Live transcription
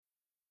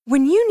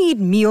When you need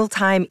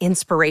mealtime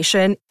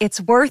inspiration,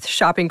 it's worth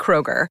shopping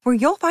Kroger, where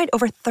you'll find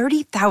over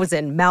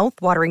 30,000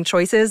 mouth-watering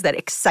choices that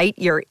excite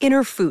your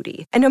inner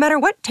foodie. And no matter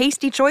what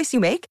tasty choice you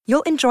make,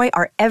 you'll enjoy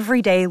our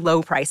everyday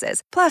low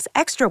prices, plus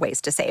extra ways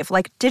to save,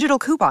 like digital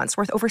coupons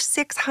worth over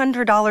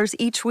 $600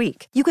 each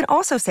week. You can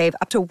also save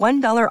up to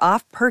 $1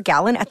 off per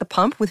gallon at the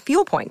pump with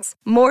fuel points.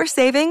 More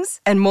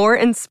savings and more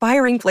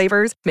inspiring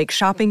flavors make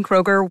shopping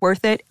Kroger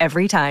worth it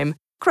every time.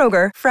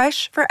 Kroger,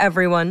 fresh for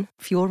everyone.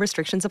 Fuel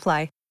restrictions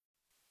apply.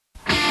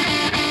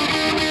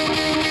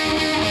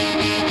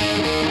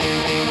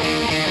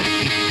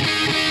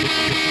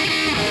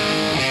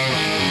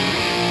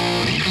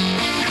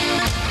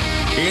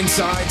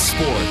 Inside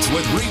Sports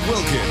with Reed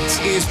Wilkins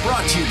is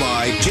brought to you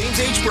by James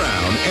H.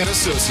 Brown and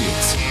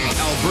Associates,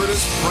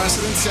 Alberta's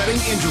precedent-setting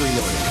injury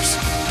lawyers.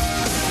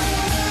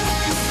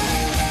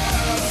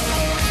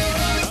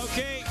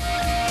 Okay.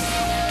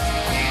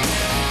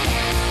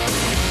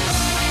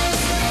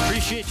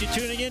 Appreciate you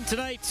tuning in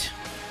tonight.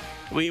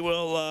 We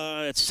will,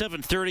 at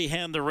 7:30,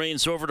 hand the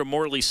reins over to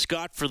Morley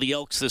Scott for the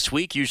Elks this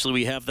week. Usually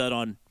we have that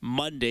on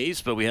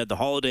Mondays, but we had the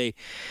holiday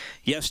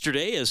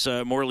yesterday as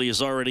Morley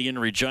is already in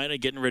Regina,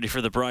 getting ready for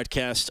the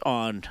broadcast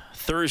on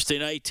Thursday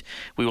night.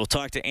 We will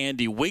talk to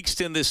Andy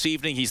Wigston this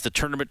evening. He's the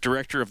tournament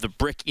director of the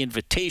Brick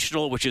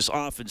Invitational, which is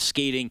off and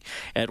skating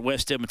at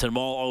West Edmonton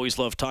Mall. Always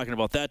love talking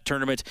about that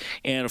tournament.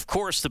 And, of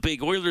course, the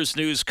big Oilers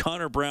news,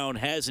 Connor Brown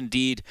has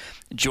indeed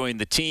joined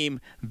the team.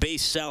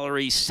 Base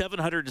salary,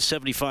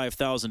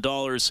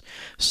 $775,000.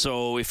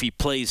 So if he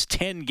plays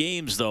 10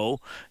 games, though,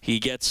 he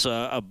gets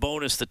a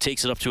bonus that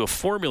takes it up to a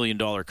 $4 million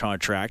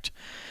contract.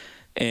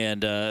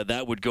 And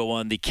that would go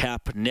on the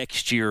cap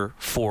next year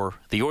for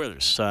the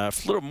Oilers. A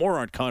little more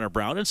on Connor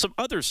Brown and some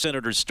other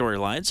Senators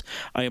storylines.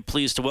 I am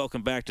pleased to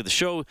welcome back to the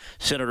show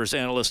Senators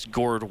analyst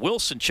Gord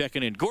Wilson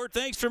checking in. Gord,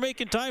 thanks for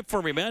making time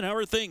for me, man. How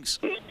are things?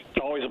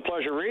 Always a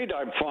pleasure, Reed.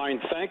 I'm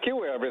fine, thank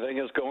you. Everything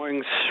is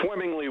going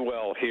swimmingly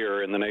well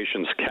here in the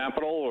nation's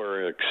capital.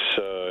 We're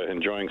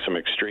enjoying some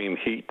extreme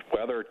heat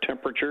weather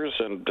temperatures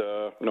and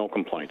no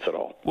complaints at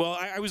all. Well,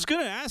 I was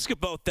going to ask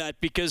about that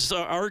because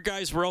our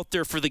guys were out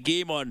there for the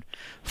game on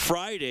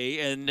Friday,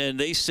 and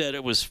they said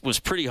it was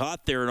pretty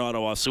hot there in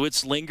Ottawa. So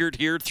it's lingered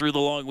here through the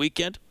long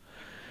weekend?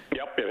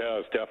 Yep, it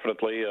has,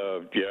 definitely.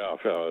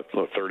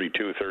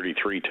 32,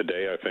 33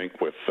 today, I think,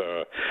 with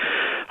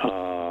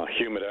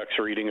Humidex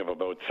reading of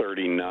about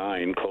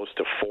 39, close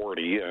to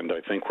 40, and I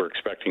think we're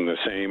expecting the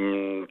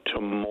same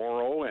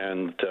tomorrow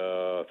and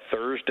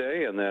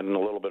Thursday, and then a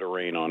little bit of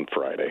rain on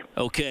Friday.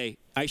 Okay.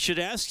 I should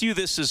ask you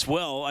this as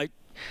well. I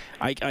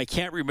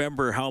can't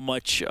remember how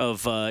much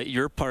of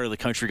your part of the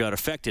country got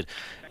affected.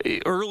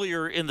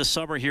 Earlier in the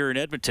summer here in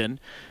Edmonton,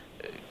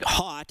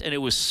 hot, and it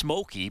was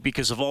smoky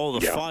because of all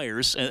the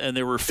fires, and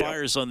there were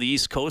fires on the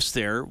East Coast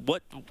there.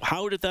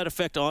 How did that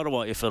affect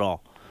Ottawa, if at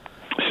all?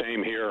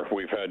 Same here.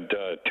 We've had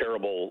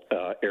terrible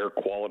air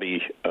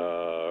quality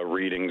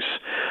readings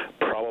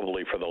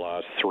probably for the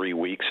last 3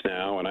 weeks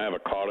now, and I have a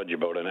cottage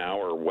about an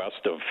hour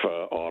west of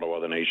Ottawa,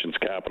 the nation's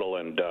capital,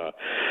 and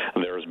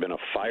there's been a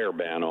fire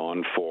ban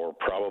on for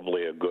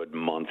probably a good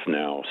month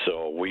now.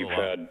 So we've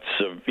had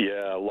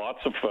lots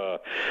of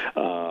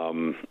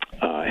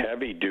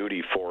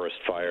heavy-duty forest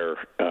fire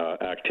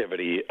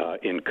activity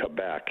in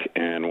Quebec,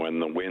 and when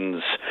the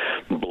winds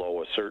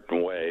blow a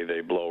certain way,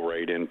 they blow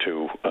right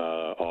into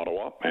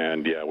Ottawa.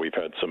 And we've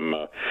had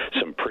some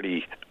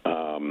pretty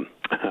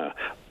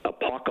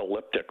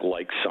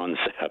apocalyptic-like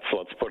sunsets.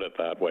 Let's put it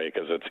that way,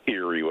 because it's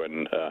eerie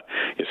when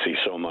you see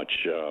so much.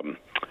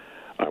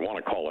 I want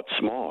to call it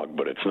smog,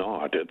 but it's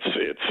not.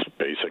 It's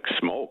basic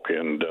smoke,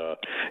 and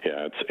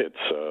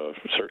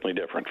it's certainly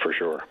different for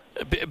sure.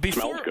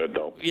 Smells good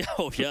though.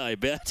 Yeah, I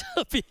bet.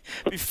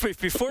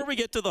 Before we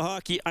get to the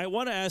hockey, I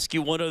want to ask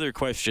you one other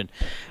question.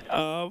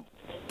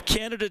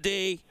 Canada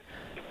Day.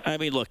 I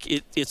mean, look,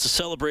 it's a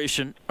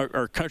celebration.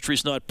 Our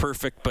country's not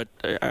perfect, but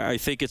I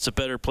think it's a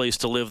better place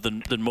to live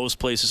than most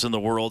places in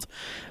the world.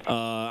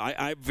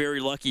 I'm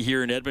very lucky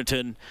here in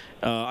Edmonton.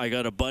 I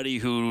got a buddy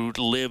who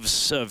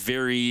lives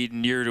very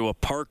near to a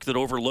park that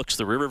overlooks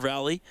the river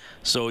valley.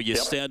 So you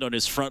stand on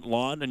his front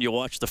lawn and you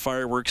watch the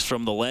fireworks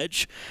from the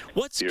ledge.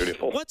 What's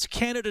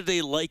Canada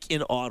Day like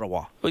in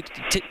Ottawa?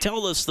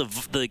 Tell us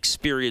the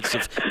experience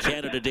of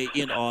Canada Day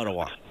in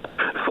Ottawa.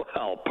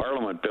 Well,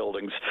 Parliament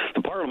buildings,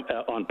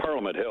 on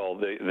Parliament Hill,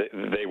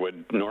 they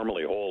would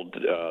normally hold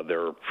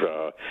their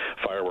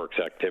fireworks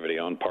activity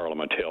on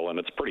Parliament Hill, and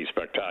it's pretty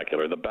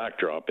spectacular. The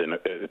backdrop in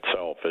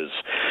itself is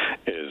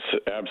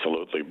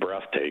absolutely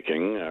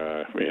breathtaking.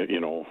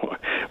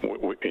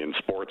 In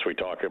sports, we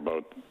talk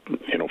about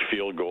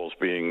field goals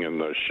being in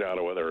the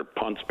shadow of their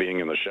punts being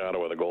in the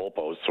shadow of the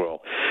goalposts.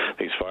 Well,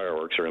 these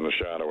fireworks are in the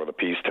shadow of the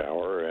Peace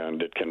Tower,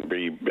 and it can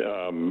be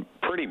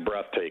pretty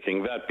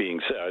breathtaking. That being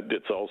said,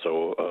 it's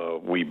also a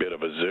wee bit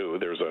of a zoo.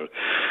 There's a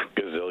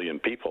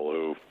gazillion people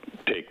who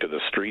take to the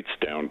streets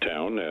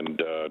downtown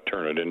and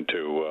turn it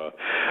into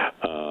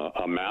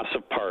a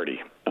massive party.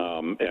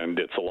 And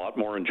it's a lot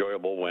more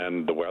enjoyable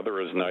when the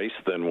weather is nice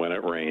than when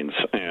it rains.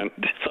 And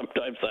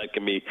sometimes that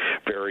can be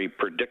very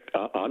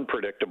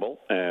unpredictable,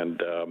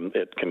 and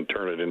it can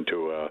turn it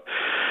into a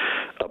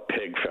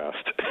pig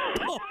fest.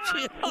 Oh,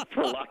 yeah.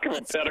 For lack of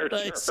a better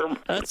term.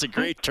 That's a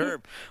great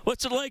term.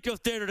 What's it like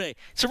out there today?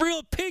 It's a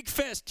real pig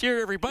fest here,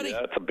 everybody.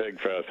 Yeah, it's a big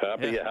fest.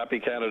 Happy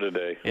Canada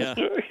Day. Yeah.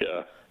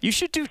 Yeah. You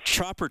should do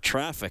chopper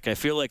traffic. I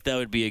feel like that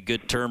would be a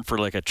good term for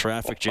like a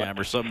traffic jam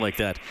or something like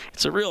that.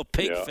 It's a real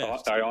pig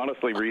fest. I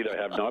honestly, Reed, I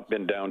have not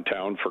been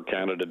downtown for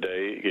Canada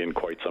Day in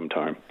quite some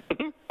time.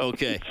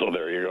 Okay. So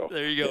there you go.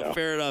 There you go. Yeah.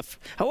 Fair enough.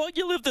 How long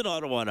you lived in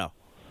Ottawa now?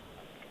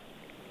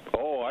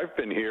 Oh, I've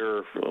been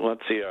here,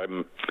 let's see,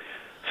 I'm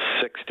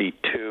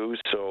 62,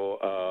 so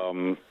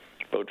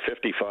about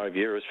 55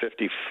 years,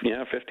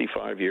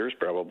 55 years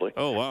probably.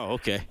 Oh, wow,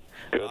 okay.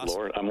 Good awesome.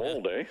 Lord, I'm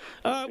old, eh?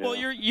 Well,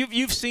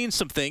 you've seen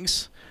some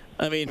things.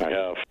 I mean, I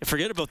have.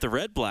 Forget about the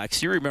Red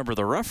Blacks. You remember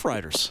the Rough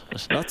Riders,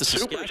 not the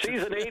Super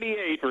Season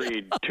 '88,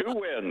 Reed. 2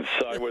 wins.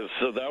 I was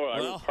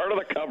part of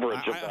the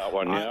coverage of that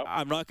one. Yeah.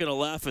 I'm not going to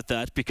laugh at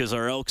that because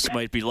our Elks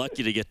might be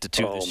lucky to get to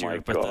 2 this year.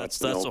 But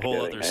that's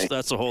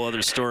a whole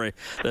other story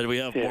that we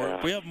have more.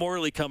 We have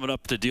Morley coming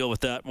up to deal with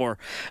that more.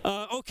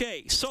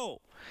 Okay,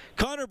 so.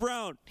 Connor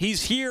Brown,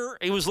 he's here.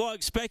 It was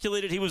long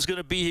speculated he was going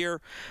to be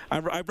here.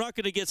 I'm not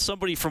going to get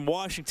somebody from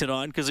Washington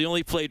on because he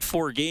only played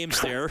 4 games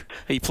there.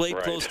 He played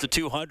close to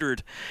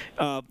 200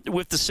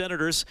 with the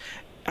Senators.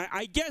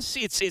 I guess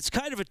it's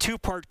kind of a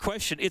 2-part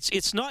question.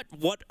 It's not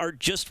what are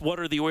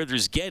the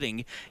Oilers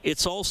getting.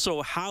 It's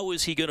also how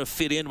is he going to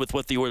fit in with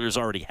what the Oilers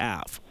already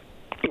have.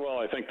 Well,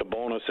 I think the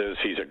bonus is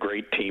he's a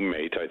great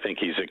teammate. I think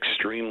he's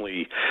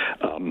extremely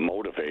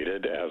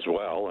motivated as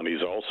well, and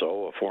he's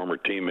also a former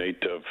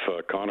teammate of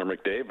Connor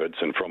McDavid's.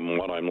 And from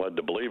what I'm led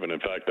to believe, and in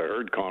fact I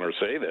heard Connor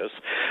say this,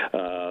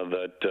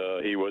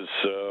 that he was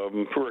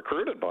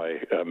recruited by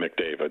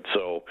McDavid.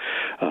 So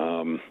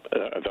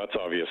that's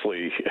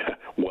obviously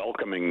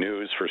welcoming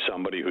news for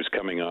somebody who's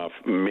coming off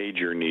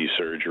major knee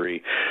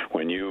surgery.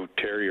 When you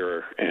tear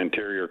your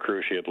anterior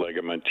cruciate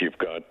ligament, you've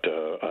got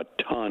a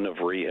ton of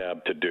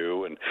rehab to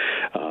do. And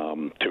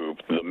to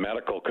the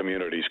medical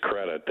community's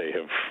credit, they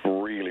have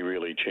really,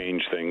 really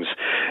changed things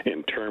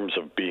in terms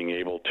of being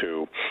able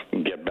to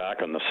get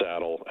back on the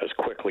saddle as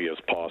quickly as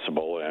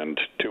possible. And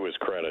to his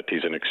credit,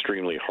 he's an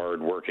extremely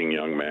hard-working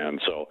young man.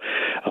 So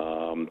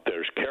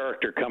there's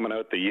character coming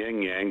out the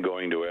yin-yang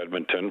going to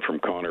Edmonton from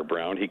Connor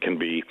Brown. He can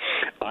be,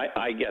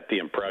 I get the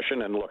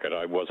impression, and look,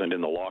 I wasn't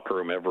in the locker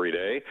room every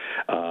day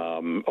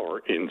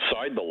or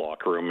inside the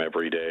locker room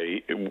every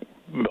day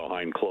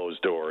behind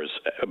closed doors,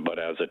 but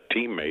as a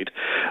teammate,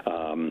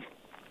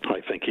 I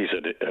think he's,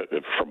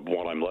 from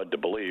what I'm led to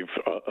believe,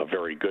 a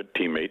very good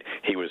teammate.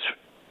 He was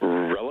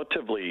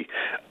relatively,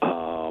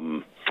 how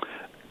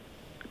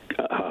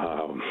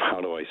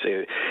do I say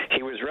it?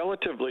 He was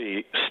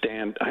relatively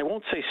I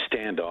won't say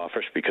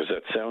standoffish because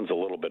that sounds a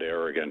little bit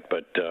arrogant,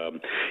 but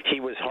he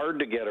was hard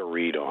to get a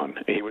read on.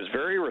 He was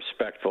very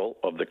respectful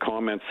of the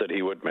comments that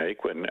he would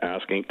make when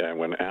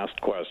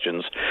asked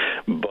questions,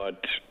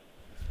 but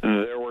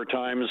there were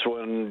times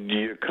when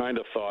you kind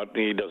of thought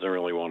he doesn't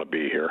really want to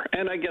be here.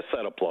 And I guess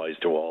that applies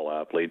to all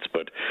athletes,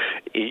 but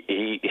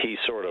he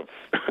sort of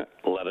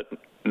let it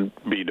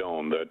be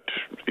known that,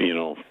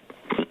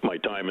 my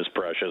time is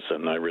precious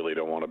and I really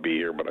don't want to be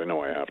here, but I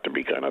know I have to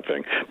be, kind of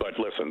thing. But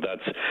listen,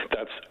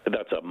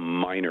 that's a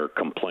minor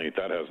complaint.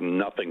 That has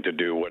nothing to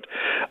do with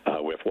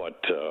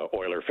what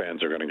Oiler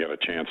fans are going to get a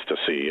chance to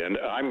see. And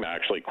I'm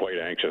actually quite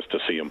anxious to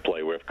see him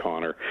play with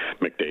Connor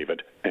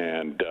McDavid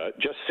and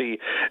just see.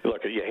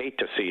 Look, you hate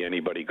to see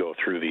anybody go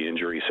through the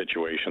injury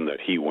situation that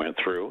he went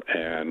through,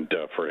 and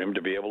for him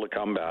to be able to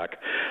come back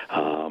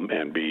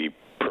and be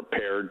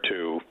prepared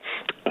to,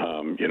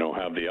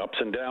 have the ups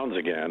and downs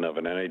again of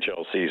an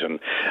NHL season.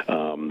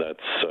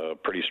 That's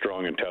pretty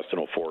strong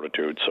intestinal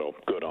fortitude, so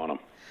good on him.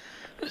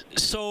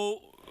 So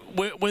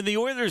when the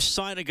Oilers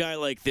sign a guy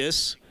like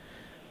this,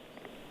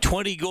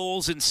 20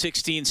 goals in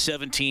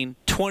 16-17,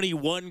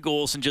 21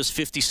 goals in just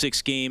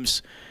 56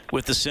 games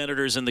with the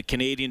Senators in the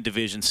Canadian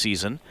division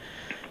season.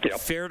 Yep.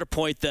 Fair to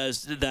point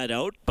that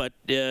out, but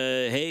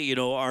hey,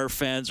 our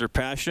fans are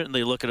passionate and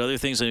they look at other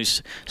things. And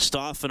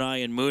Stoff and I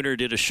and Mooner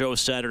did a show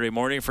Saturday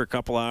morning for a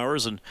couple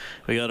hours, and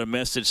we got a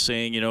message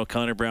saying,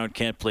 Connor Brown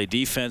can't play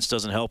defense,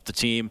 doesn't help the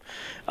team.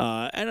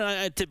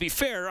 And to be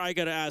fair, I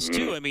got to ask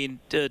too. I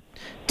mean,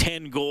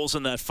 10 goals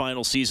in that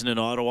final season in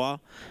Ottawa,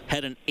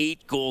 had an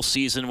 8-goal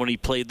season when he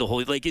played the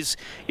whole. Like, is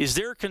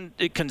there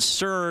a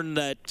concern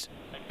that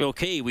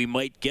we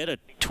might get a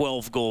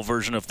 12-goal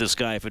version of this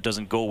guy if it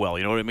doesn't go well?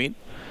 You know what I mean?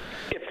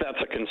 If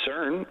that's a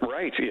concern,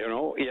 right?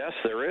 Yes,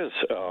 there is.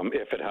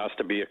 If it has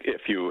to be,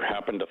 if you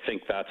happen to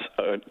think that's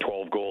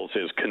 12 goals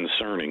is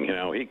concerning,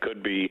 he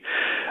could be,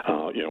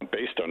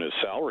 based on his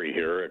salary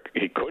here,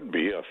 he could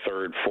be a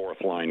third,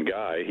 fourth line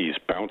guy. He's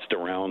bounced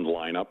around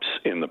lineups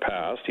in the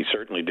past. He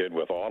certainly did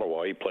with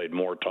Ottawa. He played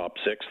more top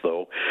six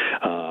though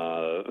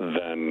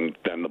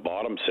than the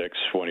bottom six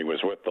when he was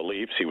with the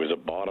Leafs. He was a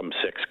bottom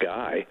six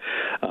guy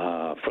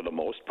for the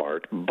most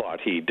part, but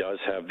he does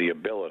have the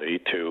ability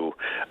to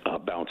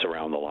bounce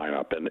around the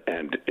lineup.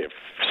 And if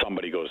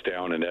somebody goes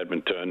down in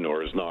Edmonton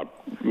or is not,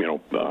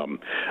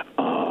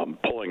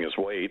 pulling his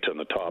weight in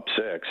the top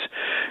six,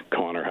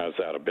 Connor has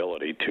that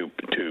ability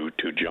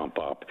to jump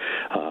up.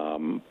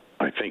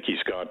 I think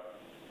he's got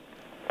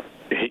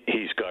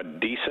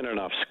decent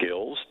enough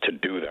skills to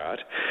do that,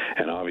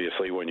 and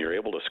obviously when you're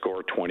able to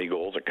score 20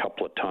 goals a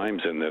couple of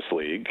times in this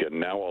league, and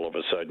now all of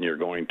a sudden you're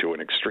going to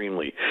an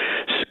extremely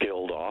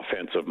skilled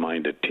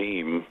offensive-minded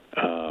team,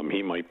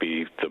 he might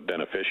be the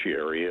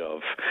beneficiary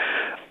of,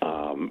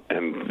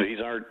 and these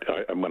aren't,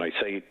 when I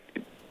say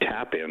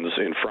tap-ins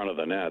in front of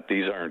the net,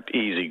 these aren't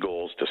easy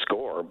goals to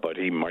score, but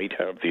he might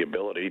have the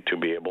ability to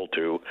be able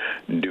to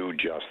do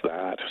just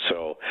that.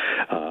 So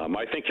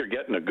I think you're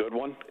getting a good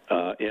one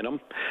in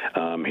him.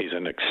 He's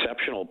an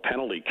exceptional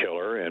penalty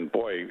killer, and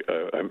boy,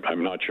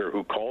 I'm not sure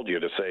who called you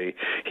to say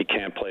he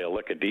can't play a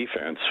lick of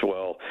defense.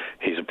 Well,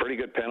 he's a pretty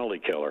good penalty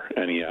killer,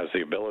 and he has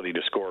the ability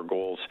to score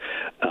goals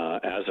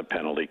as a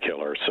penalty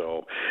killer.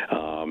 So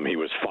he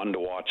was fun to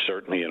watch,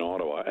 certainly in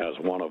Ottawa, as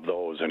one of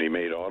those, and he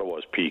made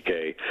Ottawa's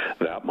PK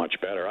that much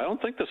better. I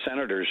don't think the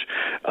Senators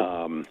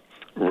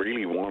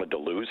really wanted to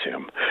lose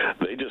him.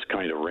 They just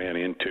kind of ran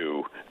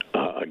into,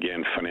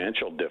 again,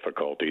 financial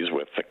difficulties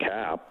with the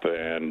cap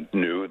and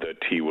knew that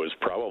he was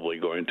probably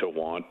going to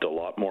want a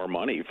lot more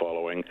money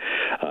following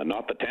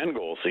not the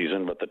 10-goal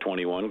season, but the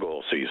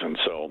 21-goal season.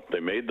 So they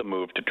made the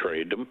move to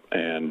trade him,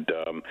 and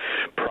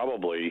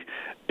probably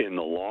in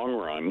the long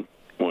run,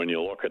 when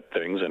you look at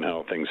things and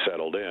how things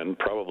settled in,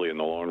 probably in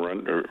the long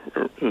run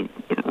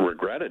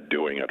regretted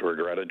doing it,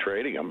 regretted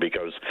trading him,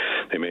 because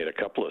they made a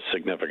couple of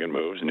significant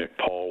moves. Nick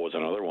Paul was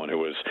another one who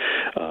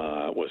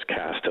was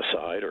cast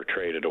aside or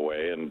traded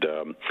away, and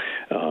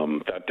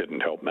that didn't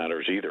help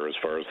matters either as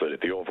far as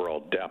the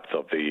overall depth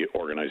of the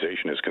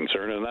organization is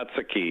concerned, and that's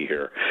the key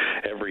here.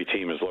 Every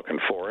team is looking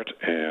for it,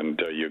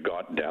 and you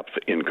got depth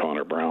in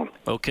Connor Brown.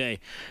 Okay.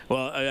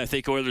 Well, I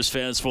think Oilers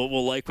fans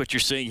will like what you're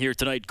saying here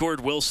tonight.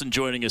 Gord Wilson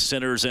joining us,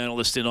 Senators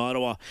analyst in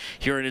Ottawa,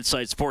 here on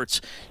Inside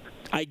Sports.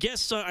 I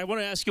guess I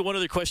want to ask you one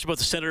other question about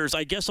the Senators.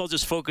 I guess I'll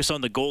just focus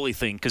on the goalie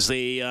thing, because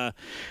they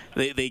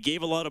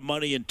gave a lot of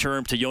money in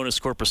term to Jonas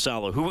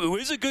Korpisalo, who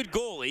is a good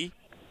goalie,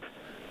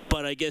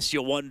 but I guess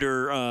you'll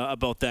wonder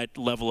about that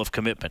level of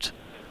commitment.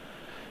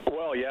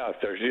 Well, yeah,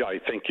 I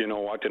think,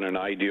 in an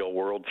ideal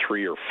world,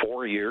 3 or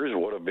 4 years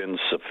would have been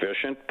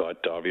sufficient, but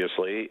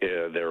obviously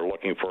they're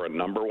looking for a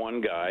number one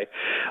guy.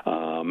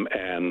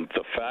 And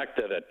the fact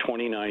that at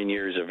 29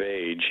 years of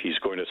age, he's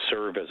going to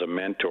serve as a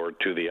mentor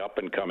to the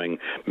up-and-coming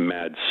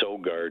Mad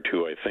Sogard,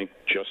 who I think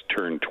just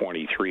turned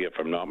 23, if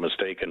I'm not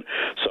mistaken,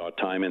 saw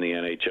time in the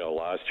NHL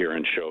last year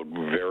and showed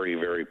very,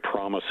 very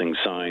promising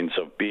signs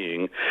of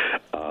being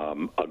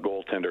a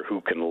goaltender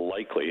who can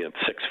likely, at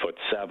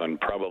 6'7",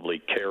 probably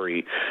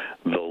carry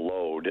the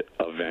load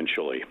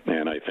eventually.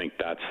 And I think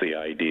that's the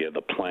idea.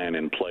 The plan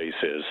in place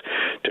is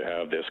to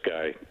have this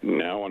guy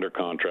now under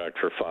contract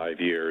for 5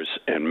 years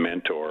and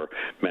mentor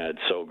Mad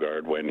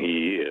Sogard when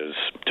he is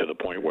to the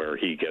point where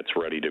he gets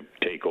ready to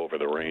take over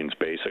the reins,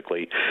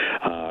 basically.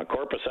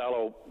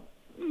 Korpisalo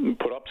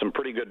put up some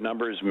pretty good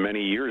numbers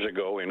many years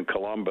ago in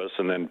Columbus,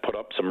 and then put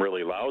up some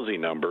really lousy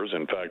numbers.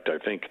 In fact, I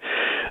think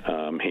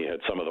he had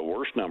some of the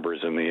worst numbers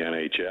in the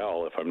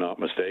NHL, if I'm not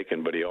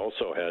mistaken, but he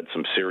also had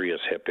some serious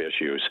hip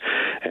issues.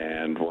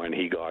 And when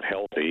he got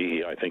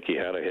healthy, I think he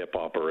had a hip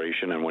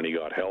operation, and when he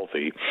got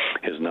healthy,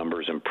 his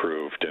numbers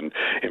improved, and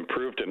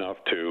improved enough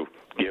to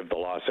give the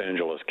Los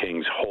Angeles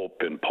Kings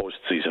hope in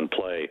postseason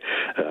play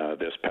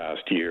this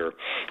past year.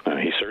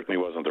 He certainly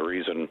wasn't the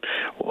reason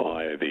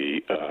why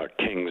the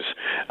Kings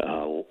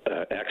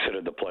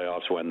exited the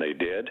playoffs when they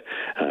did.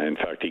 In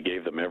fact, he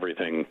gave them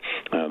everything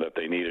that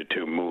they needed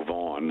to move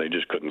on. They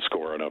just couldn't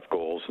score enough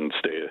goals and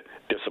stay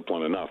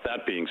disciplined enough.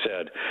 That being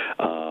said,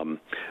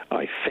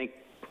 I think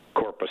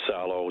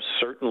Korpisalo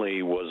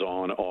certainly was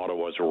on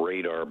Ottawa's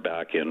radar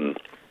back in,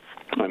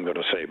 I'm going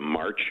to say,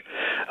 March,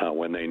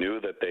 when they knew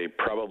that they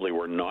probably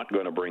were not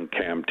going to bring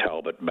Cam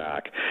Talbot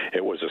back.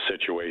 It was a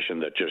situation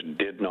that just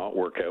did not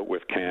work out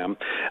with Cam.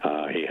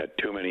 He had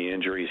too many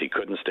injuries. He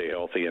couldn't stay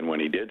healthy, and when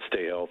he did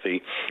stay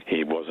healthy,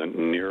 he wasn't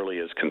nearly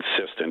as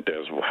consistent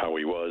as how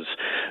he was,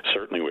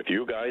 certainly with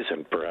you guys,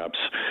 and perhaps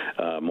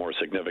more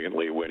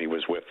significantly when he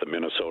was with the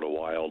Minnesota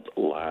Wild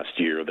last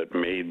year, that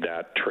made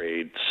that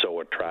trade so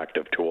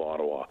attractive to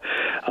Ottawa.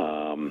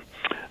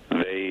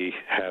 They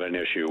had an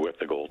issue with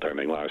the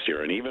goaltending last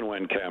year, and even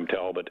when Cam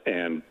Talbot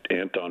and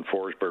Anton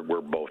Forsberg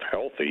were both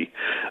healthy,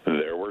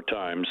 there were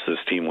times this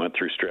team went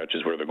through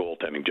stretches where the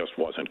goaltending just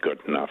wasn't good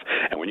enough.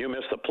 And when you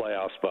miss the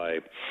playoffs by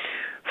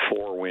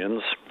 4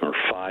 wins or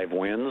 5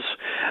 wins,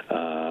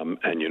 and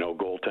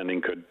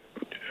goaltending could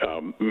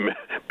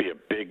be a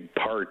big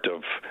part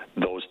of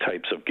those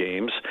types of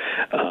games,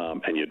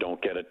 and you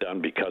don't get it done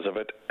because of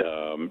it,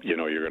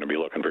 you're going to be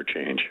looking for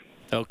change.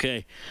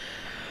 Okay.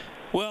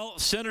 Well,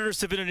 Senators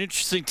have been an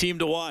interesting team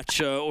to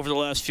watch over the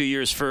last few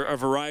years for a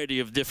variety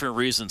of different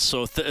reasons.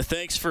 So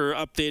thanks for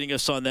updating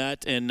us on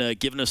that and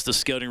giving us the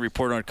scouting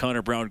report on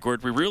Connor Brown.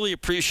 Gord, we really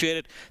appreciate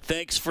it.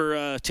 Thanks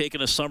for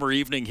taking a summer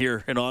evening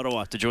here in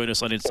Ottawa to join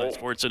us on Inside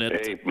Sports in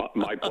Edmonton. Hey,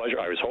 my pleasure.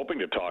 I was hoping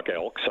to talk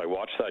Elks. I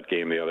watched that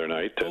game the other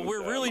night. Well,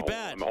 we're really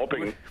bad. I'm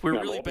hoping we're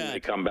really bad.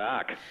 They come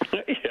back.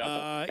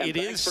 Yeah. And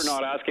thanks for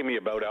not asking me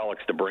about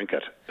Alex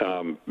DeBrincat.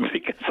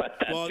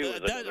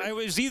 Because I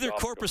was either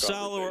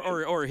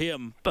Corpusalo or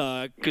him.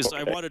 Because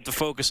I wanted to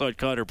focus on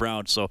Connor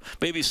Brown, so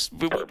maybe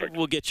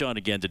we'll get you on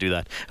again to do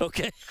that.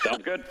 Okay.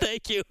 Sounds good.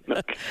 Thank you.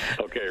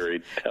 Okay,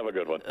 Reed. Have a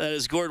good one. That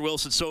is Gord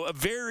Wilson. So a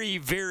very,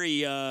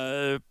 very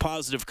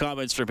positive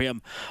comments from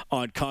him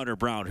on Connor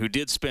Brown, who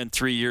did spend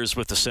 3 years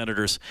with the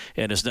Senators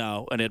and is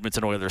now an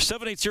Edmonton Oiler.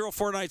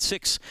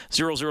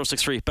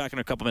 780-496-0063. Back in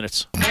a couple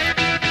minutes.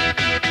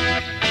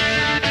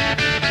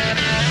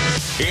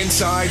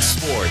 Inside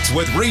Sports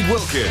with Reed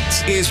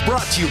Wilkins is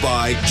brought to you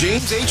by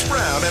James H.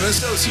 Brown and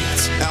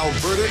Associates,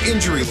 Alberta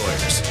Injury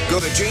Lawyers. Go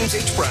to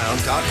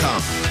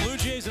jameshbrown.com. Blue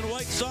Jays and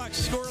White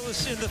Sox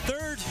scoreless in the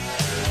third.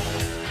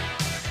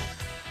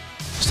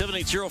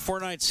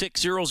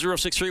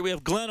 780-496-0063. We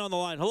have Glenn on the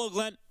line. Hello,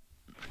 Glenn.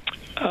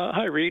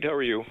 Hi, Reed. How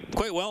are you?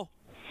 Quite well.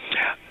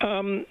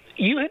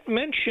 You had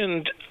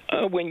mentioned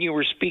when you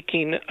were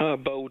speaking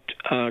about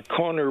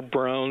Connor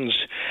Brown's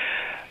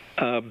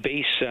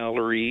base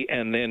salary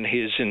and then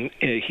his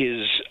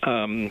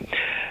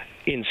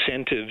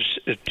incentives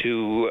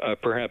to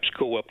perhaps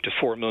go up to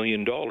 $4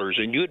 million.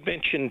 And you had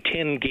mentioned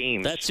 10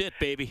 games. That's it,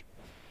 baby.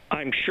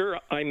 I'm sure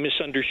I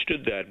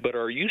misunderstood that, but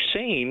are you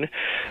saying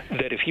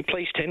that if he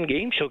plays 10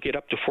 games, he'll get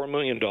up to $4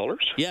 million?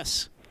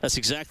 Yes, that's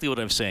exactly what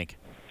I'm saying.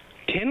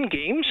 10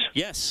 games?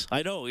 Yes,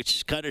 I know.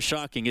 It's kind of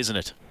shocking, isn't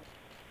it?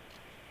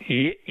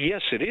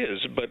 Yes, it is,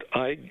 but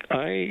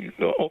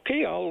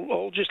okay,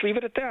 I'll just leave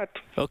it at that.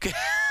 Okay.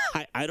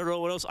 I don't know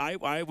what else.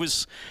 I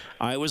was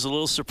a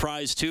little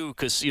surprised too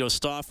because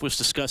Stoff was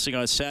discussing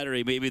on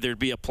Saturday maybe there'd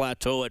be a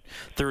plateau at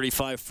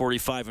 35,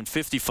 45, and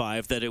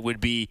 55 that it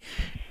would be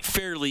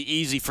fairly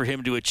easy for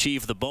him to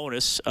achieve the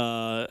bonus.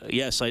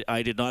 Yes,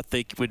 I did not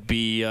think it would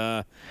be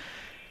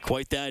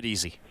quite that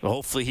easy.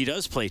 Hopefully he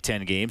does play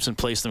 10 games and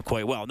plays them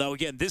quite well. Now,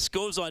 again, this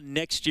goes on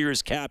next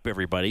year's cap,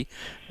 everybody,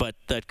 but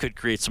that could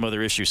create some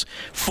other issues.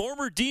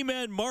 Former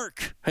D-man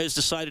Mark has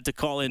decided to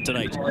call in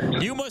tonight.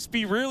 You must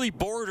be really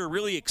bored or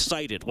really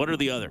excited. What are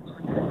the other?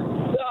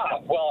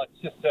 Well, it's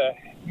just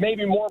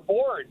maybe more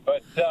bored,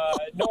 but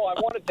no, I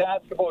wanted to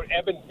ask about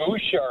Evan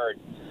Bouchard.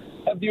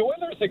 Have the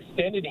Oilers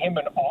extended him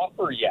an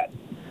offer yet?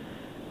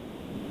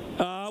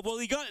 Well,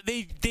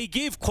 they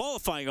gave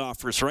qualifying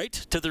offers, right,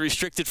 to the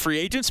restricted free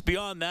agents.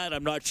 Beyond that,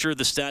 I'm not sure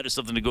the status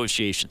of the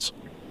negotiations.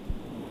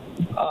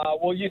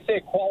 Well, you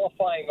say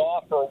qualifying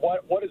offer.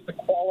 What is the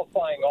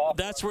qualifying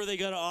offer? That's where they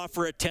got to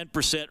offer a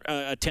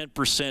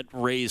 10%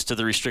 raise to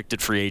the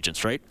restricted free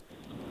agents, right?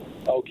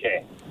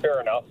 Okay,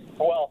 fair enough.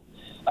 Well,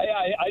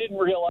 I didn't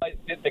realize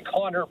that the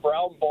Connor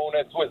Brown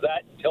bonus was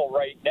that until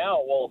right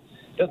now. Well,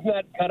 doesn't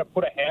that kind of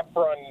put a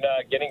hamper on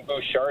getting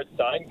Bouchard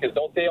signed? Because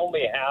don't they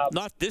only have...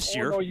 Not this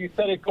year. No, you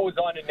said it goes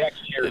on in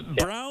next year's cap.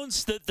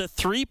 Brown's, the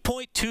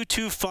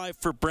 3.225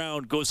 for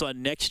Brown goes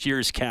on next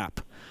year's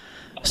cap.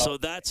 So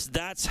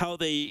that's how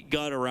they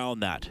got around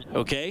that,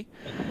 okay?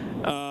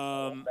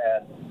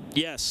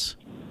 Yes.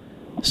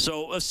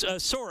 So,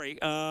 sorry.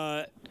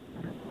 No,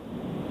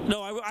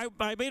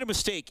 I made a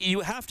mistake.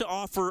 You have to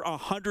offer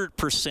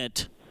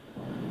 100%.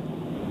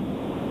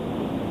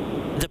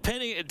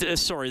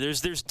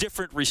 There's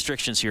different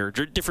restrictions here,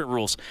 different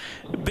rules.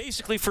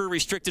 Basically, for a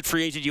restricted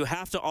free agent, you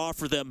have to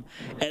offer them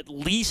at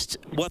least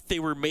what they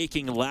were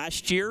making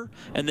last year,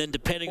 and then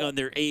depending on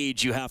their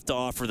age, you have to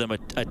offer them a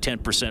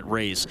 10%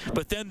 raise.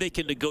 But then they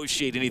can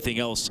negotiate anything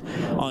else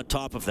on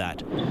top of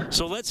that.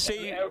 So let's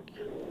say...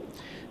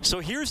 So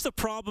here's the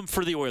problem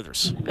for the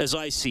Oilers, as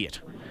I see it.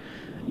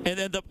 And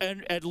then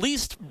at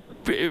least,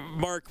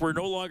 Mark, we're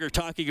no longer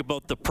talking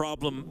about the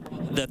problem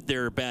that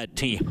they're a bad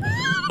team.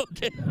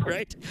 Okay,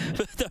 right?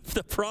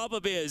 The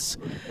problem is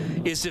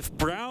if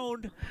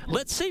Brown,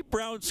 let's say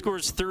Brown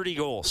scores 30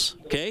 goals,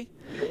 okay?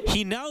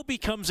 He now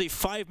becomes a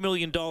 $5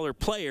 million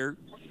player.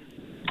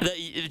 That,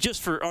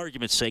 just for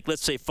argument's sake,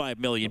 let's say $5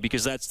 million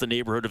because that's the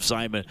neighborhood of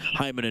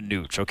Hyman and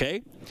Nuge,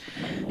 okay?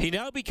 He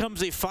now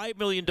becomes a $5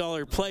 million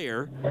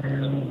player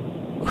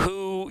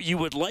who you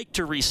would like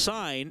to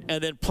re-sign,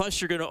 and then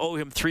plus you're going to owe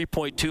him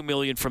 $3.2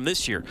 million from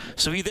this year.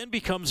 So he then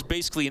becomes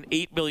basically an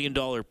 $8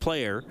 million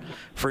player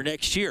for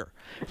next year.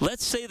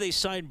 Let's say they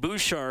sign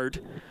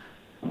Bouchard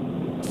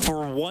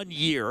for 1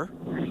 year,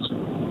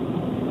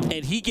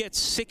 and he gets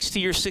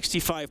 60 or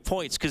 65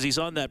 points because he's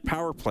on that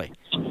power play.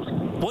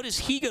 What is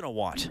he going to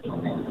want?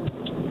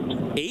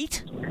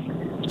 8?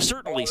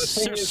 Certainly,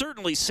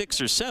 certainly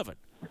 6 or 7.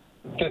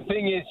 The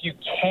thing is, you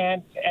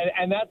can't,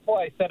 and that's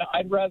why I said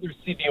I'd rather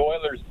see the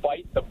Oilers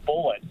bite the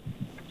bullet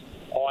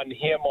on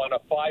him on a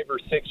 5 or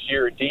 6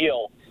 year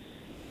deal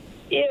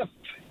if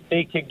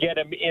they could get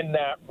him in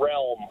that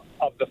realm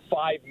of the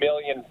 $5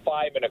 million,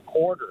 $5.25 million.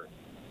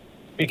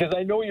 Because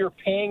I know you're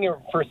paying him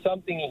for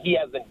something he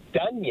hasn't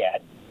done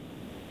yet,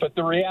 but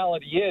the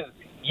reality is,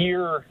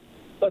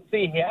 let's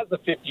say he has a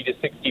 50 to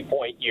 60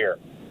 point year.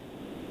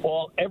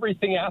 Well,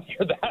 everything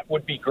after that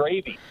would be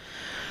gravy.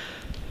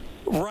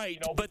 Right,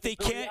 but they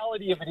can't. The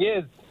reality of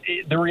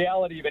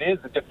it is,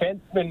 a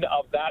defenseman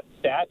of that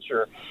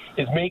stature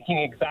is making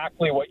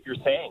exactly what you're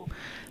saying.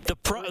 You're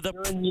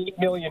in the $8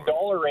 million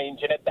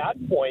range, and at that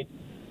point,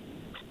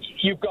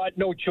 you've got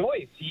no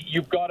choice.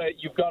 You've got to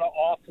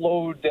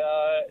offload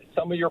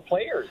some of your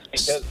players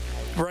because.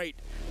 Right.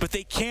 But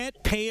they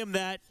can't pay him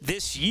that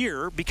this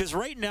year because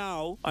right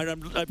now, and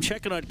I'm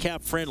checking on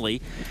Cap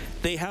Friendly,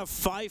 they have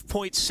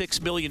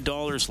 $5.6 million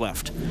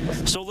left.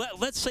 So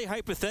let's say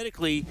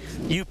hypothetically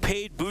you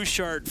paid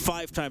Bouchard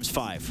 5 times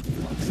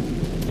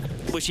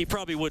 5, which he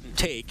probably wouldn't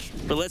take.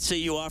 But let's say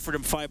you offered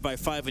him 5 by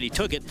 5 and he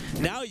took it.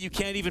 Now you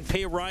can't even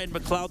pay Ryan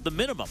McLeod the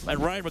minimum,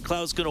 and Ryan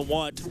McLeod's going to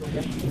want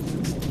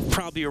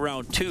probably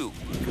around 2.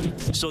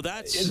 So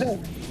that's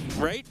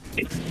right.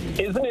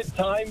 Isn't it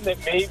time that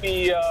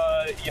maybe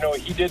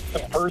he did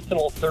some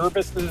personal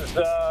services,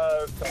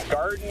 some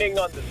gardening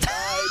on the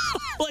side,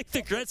 like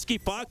the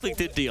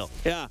Gretzky-Pocklington deal?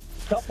 Yeah.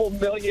 $2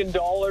 million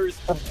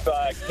from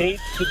Kate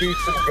to do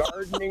some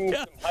gardening,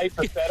 some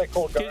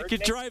hypothetical gardening.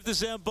 Could drive the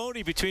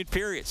Zamboni between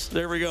periods.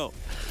 There we go.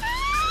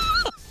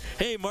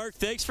 Hey, Mark,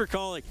 thanks for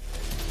calling.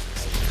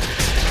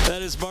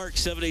 That is Mark,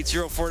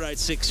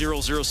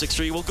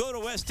 780-496-0063. We'll go to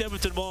West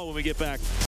Edmonton Mall when we get back.